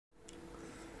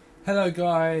Hello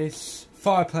guys,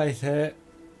 Fireplace here.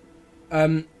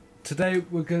 Today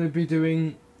I'm gonna be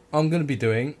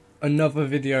doing another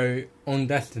video on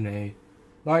Destiny.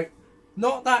 Like,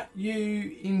 not that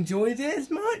you enjoyed it as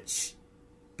much,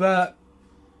 but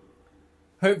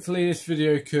hopefully this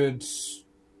video could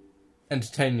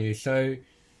entertain you. So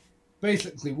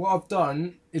basically what I've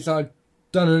done is I've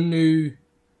done a new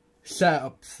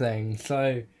setup thing.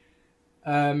 So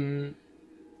I'm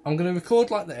gonna record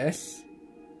like this,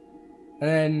 and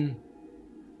then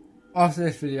after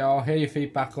this video I'll hear your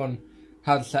feedback on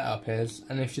how the setup is,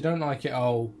 and if you don't like it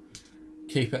I'll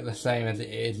keep it the same as it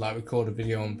is, like record a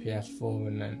video on PS4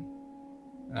 and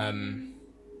then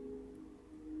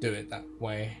do it that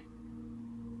way.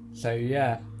 So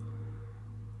yeah,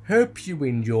 hope you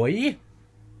enjoy.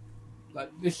 Like,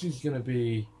 this is gonna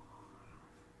be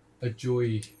a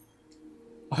joy.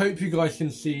 I hope you guys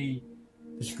can see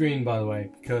the screen, by the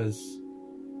way, because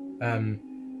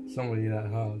it's not really that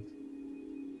hard.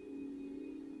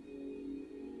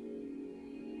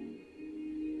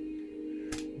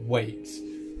 Wait.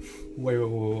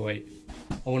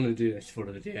 I want to do this for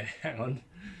the video. Hang on.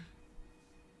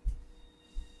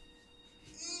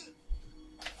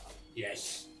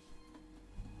 Yes.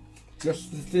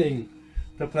 Just the thing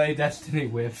to play Destiny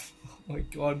with. Oh my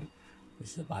god.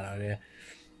 This is a bad idea.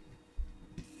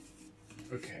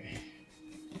 Okay.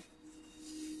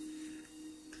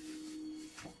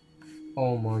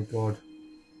 Oh my god.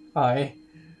 Hi.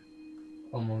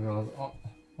 Oh my god. Oh,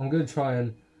 I'm going to try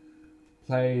and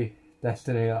play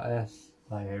Destiny like this.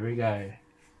 Like, here we go.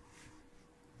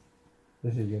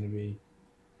 This is going to be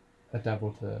a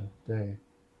devil to do.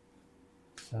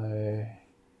 So,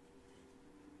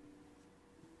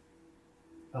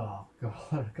 oh god,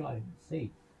 I can't even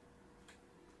see.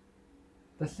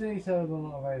 Destiny server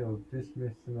not available.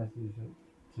 Dismiss the message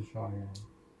to try again.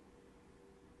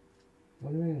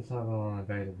 What do you mean server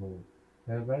unavailable?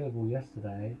 They're available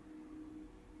yesterday.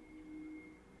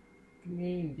 Come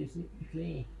in, just let me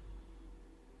play.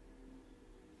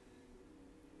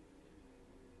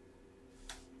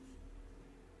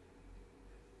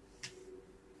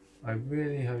 I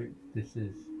really hope this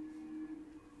is.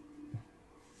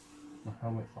 My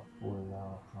helmet's like falling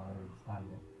now, I can't understand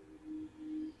it.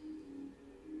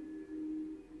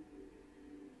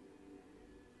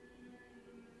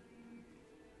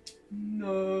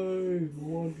 No, the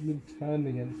one's been turned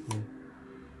against me.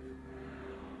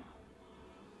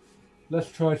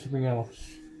 Let's try something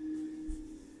else.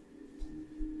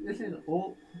 This is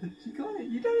all.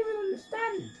 You don't even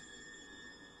understand.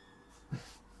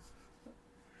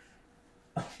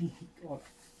 Oh my god.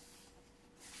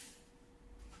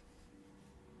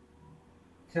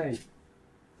 Okay,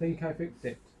 think I fixed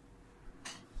it.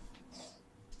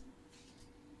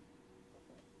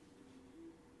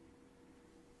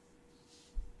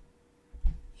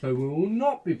 So we will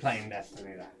not be playing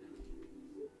Destiny then.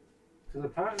 Because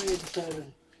apparently the server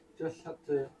just had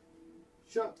to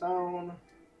shut down.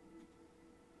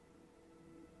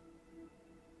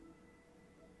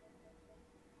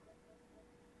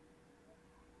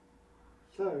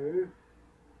 So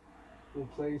we'll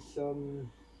play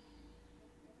some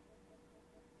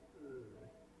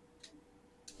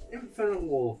Infinite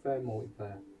Warfare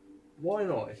multiplayer. Why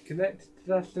not? It's connected to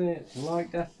Destiny, it's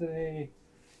like Destiny.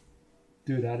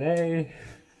 Do that, eh?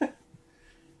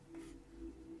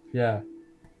 Yeah.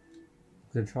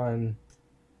 I'm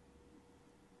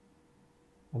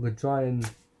gonna try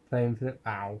and play Infinite.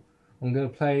 Ow. I'm gonna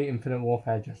play Infinite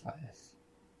Warfare just like this.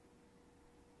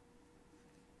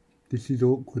 This is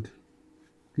awkward.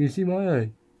 Can you see my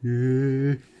eye?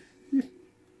 Yeah.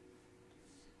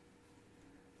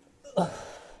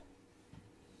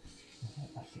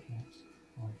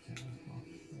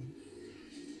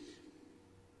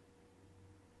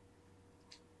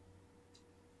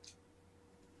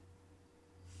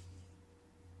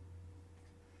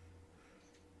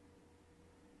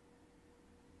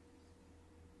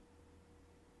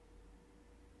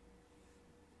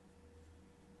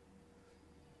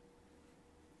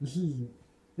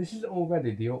 This is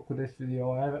already the awkwardest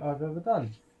video I've ever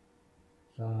done.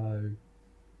 So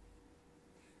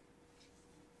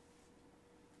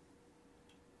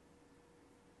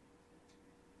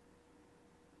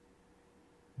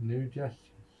new gestures.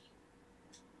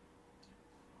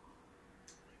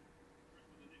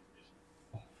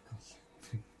 Oh, for God's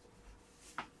sake.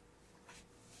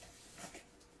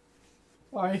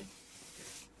 Bye.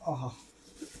 Oh.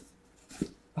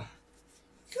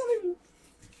 Can't even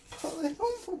put this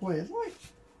on properly, it's like.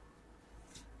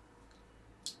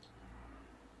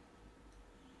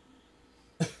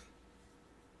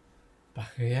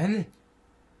 Back again.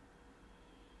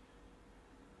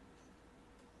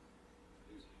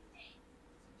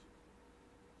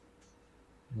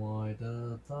 Why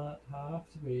does that have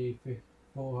to be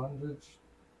 400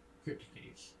 cryptic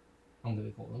keys? I'm going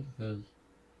to call them because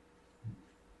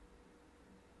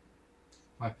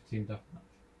Hyper Team Deathmatch.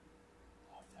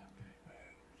 Love that game mode.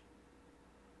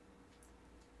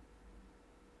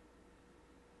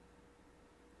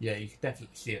 Yeah, you can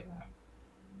definitely see it there.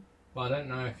 But I don't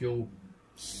know if you'll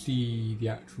see the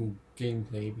actual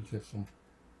gameplay because I'm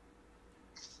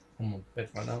on bed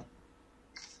right now.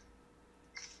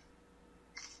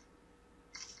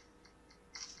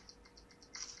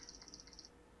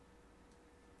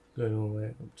 Go all the way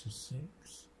up to 6,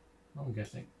 I'm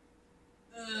guessing.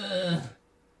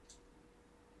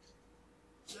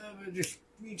 Server just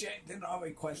rejected our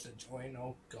request to join,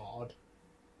 oh god.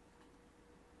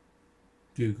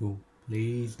 Google,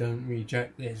 please don't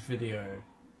reject this video.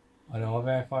 I know I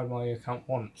verified my account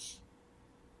once.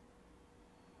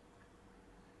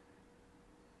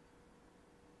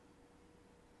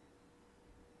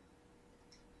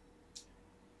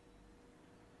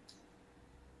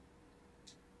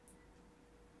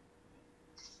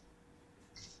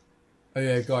 Oh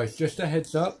yeah guys, just a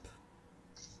heads up.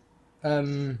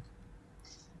 At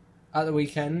the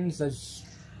weekends this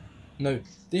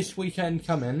weekend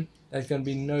coming, there's going to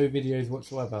be no videos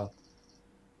whatsoever.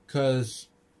 Because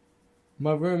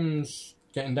my room's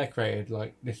getting decorated,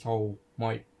 like this whole,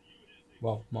 my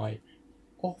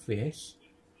office,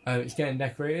 it's getting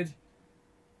decorated.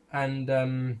 And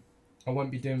I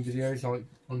won't be doing videos like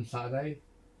on Saturday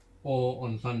or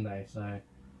on Sunday, so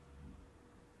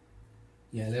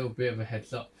yeah, a little bit of a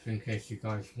heads up in case you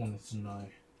guys wanted to know.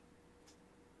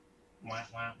 Wah,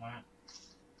 wah, wah.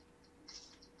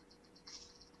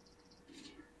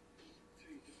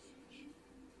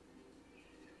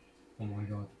 Oh my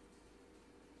god.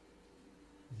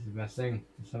 This is the best thing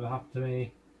that's ever happened to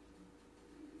me.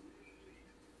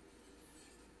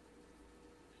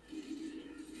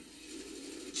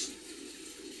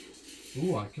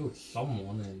 Ooh, I killed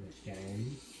someone in this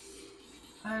game.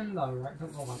 And I racked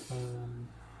up my weapon.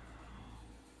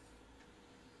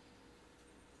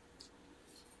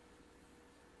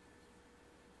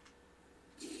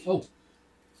 Oh!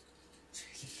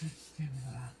 Jesus, don't scare me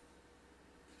like that.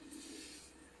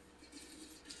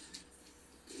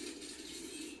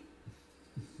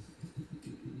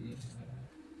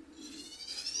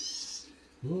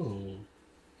 Ooh.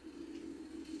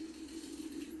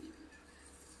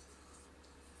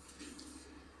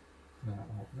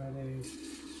 Ready.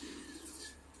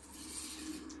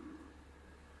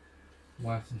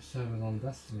 Why if the server on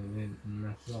Destiny didn't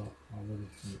mess up, I would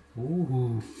have been.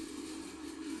 Ooh.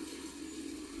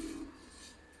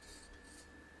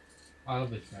 I love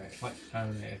this guy, it's like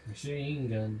Terminator machine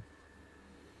gun.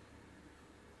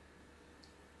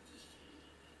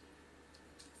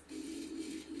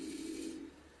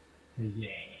 Yeah.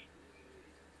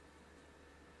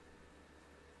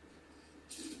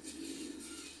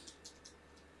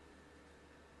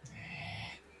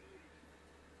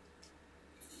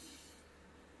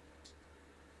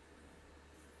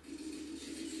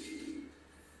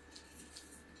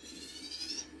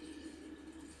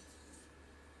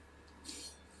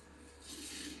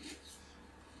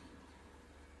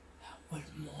 Was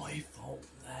my fault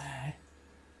there.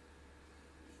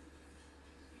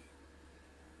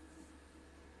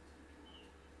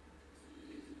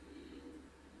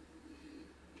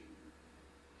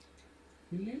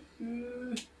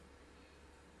 Hello.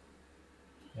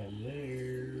 Hello.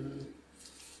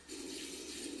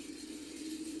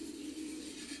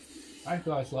 I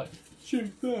guys like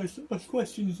shoot first, ask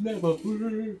questions never.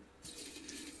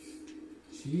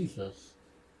 Jesus.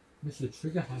 Mr.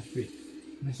 Trigger Happy.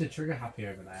 Mr. Trigger Happy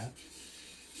over there.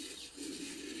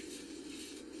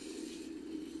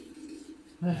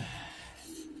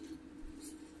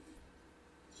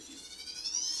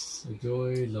 The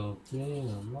joys of being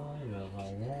alive as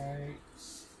I write.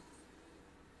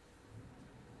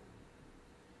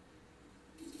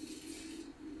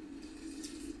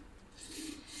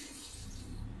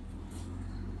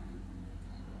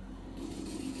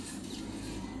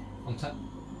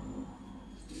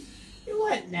 You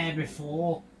weren't there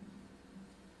before.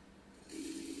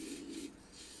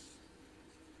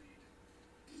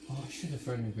 Oh, I should have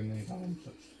thrown a grenade. I'm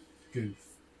such a goof.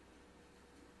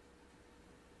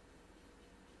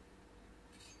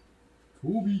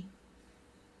 Kobe.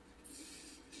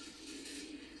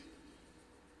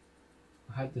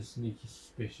 I had the sneaky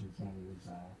suspicion someone was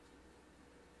there.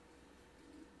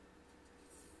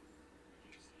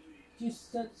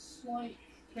 Just that slight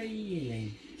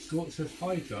feeling. Scorcher's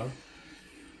Hydra.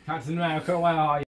 Captain America, where are you?